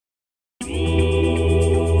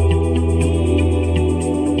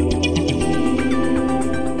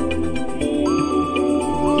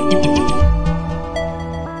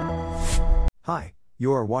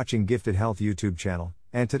You are watching Gifted Health YouTube channel,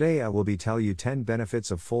 and today I will be tell you 10 benefits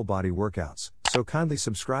of full body workouts, so kindly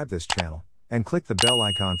subscribe this channel, and click the bell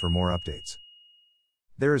icon for more updates.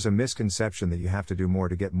 There is a misconception that you have to do more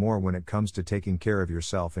to get more when it comes to taking care of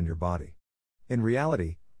yourself and your body. In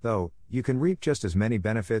reality, though, you can reap just as many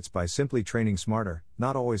benefits by simply training smarter,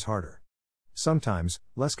 not always harder. Sometimes,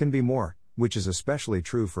 less can be more, which is especially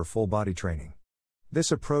true for full body training.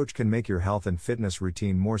 This approach can make your health and fitness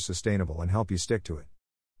routine more sustainable and help you stick to it.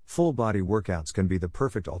 Full body workouts can be the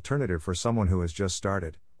perfect alternative for someone who has just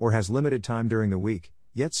started, or has limited time during the week,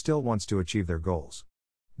 yet still wants to achieve their goals.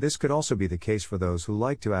 This could also be the case for those who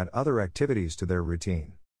like to add other activities to their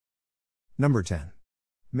routine. Number 10.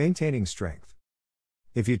 Maintaining strength.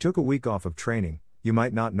 If you took a week off of training, you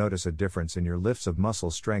might not notice a difference in your lifts of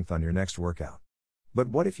muscle strength on your next workout. But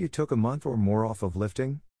what if you took a month or more off of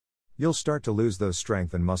lifting? You'll start to lose those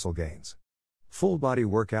strength and muscle gains. Full body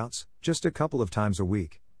workouts, just a couple of times a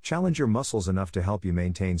week, challenge your muscles enough to help you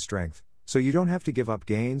maintain strength, so you don't have to give up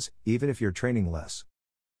gains, even if you're training less.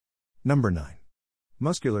 Number 9.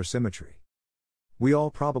 Muscular symmetry. We all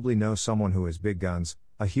probably know someone who has big guns,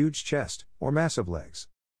 a huge chest, or massive legs.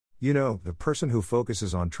 You know, the person who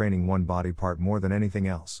focuses on training one body part more than anything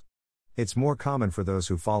else. It's more common for those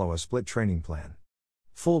who follow a split training plan.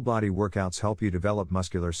 Full body workouts help you develop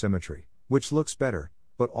muscular symmetry, which looks better,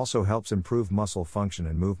 but also helps improve muscle function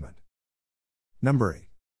and movement. Number 8.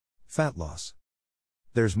 Fat loss.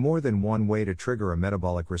 There's more than one way to trigger a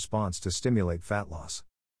metabolic response to stimulate fat loss.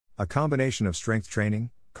 A combination of strength training,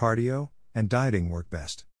 cardio, and dieting work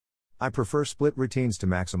best. I prefer split routines to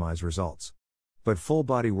maximize results. But full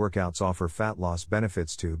body workouts offer fat loss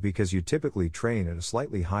benefits too, because you typically train at a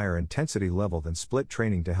slightly higher intensity level than split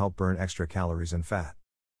training to help burn extra calories and fat.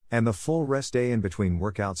 And the full rest day in between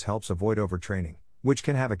workouts helps avoid overtraining, which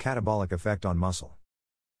can have a catabolic effect on muscle.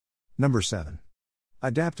 Number 7.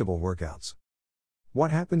 Adaptable workouts. What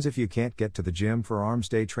happens if you can't get to the gym for arms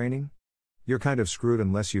day training? You're kind of screwed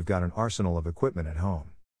unless you've got an arsenal of equipment at home.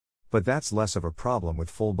 But that's less of a problem with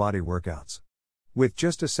full body workouts. With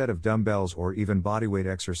just a set of dumbbells or even bodyweight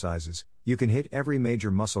exercises, you can hit every major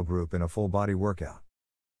muscle group in a full body workout.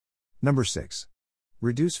 Number 6.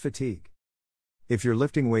 Reduce fatigue. If you're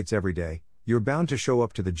lifting weights every day, you're bound to show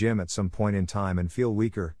up to the gym at some point in time and feel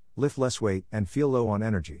weaker, lift less weight, and feel low on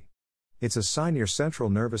energy. It's a sign your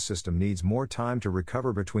central nervous system needs more time to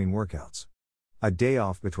recover between workouts. A day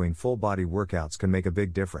off between full body workouts can make a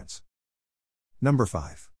big difference. Number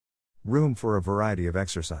 5. Room for a variety of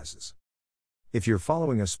exercises. If you're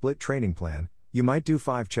following a split training plan, you might do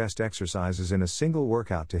 5 chest exercises in a single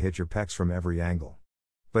workout to hit your pecs from every angle.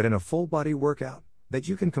 But in a full body workout, that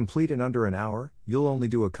you can complete in under an hour, you'll only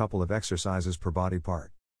do a couple of exercises per body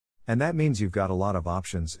part. And that means you've got a lot of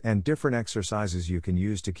options and different exercises you can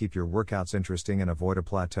use to keep your workouts interesting and avoid a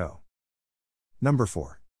plateau. Number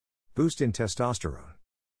 4. Boost in testosterone.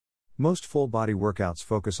 Most full body workouts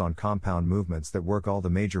focus on compound movements that work all the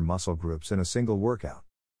major muscle groups in a single workout.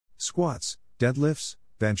 Squats, deadlifts,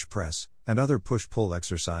 bench press, and other push-pull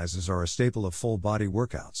exercises are a staple of full body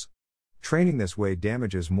workouts. Training this way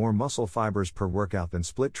damages more muscle fibers per workout than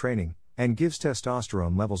split training, and gives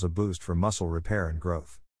testosterone levels a boost for muscle repair and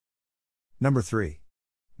growth. Number 3.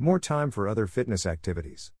 More time for other fitness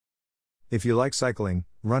activities. If you like cycling,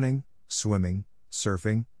 running, swimming,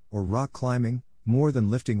 surfing, or rock climbing, more than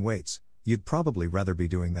lifting weights, you'd probably rather be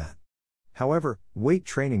doing that. However, weight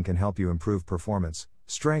training can help you improve performance,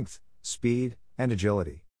 strength, speed, and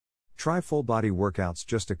agility. Try full body workouts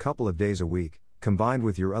just a couple of days a week, combined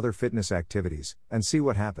with your other fitness activities, and see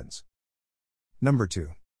what happens. Number 2.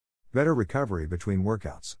 Better recovery between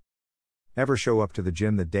workouts. Ever show up to the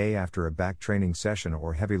gym the day after a back training session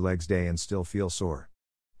or heavy legs day and still feel sore?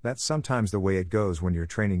 That's sometimes the way it goes when you're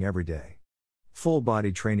training every day. Full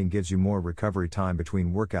body training gives you more recovery time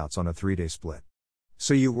between workouts on a 3-day split.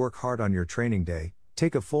 So you work hard on your training day,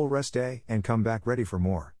 take a full rest day, and come back ready for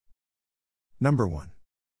more. Number 1.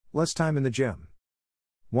 Less time in the gym.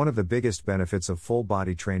 One of the biggest benefits of full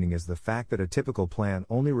body training is the fact that a typical plan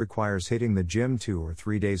only requires hitting the gym 2 or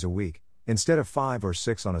 3 days a week, instead of 5 or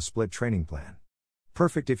 6 on a split training plan.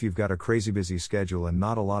 Perfect if you've got a crazy busy schedule and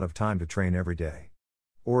not a lot of time to train every day.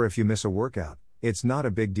 Or if you miss a workout, it's not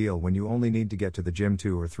a big deal when you only need to get to the gym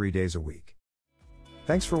 2 or 3 days a week.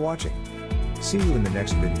 Thanks for watching. See you in the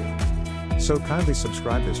next video. So kindly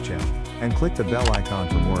subscribe this channel, and click the bell icon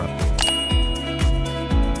for more updates.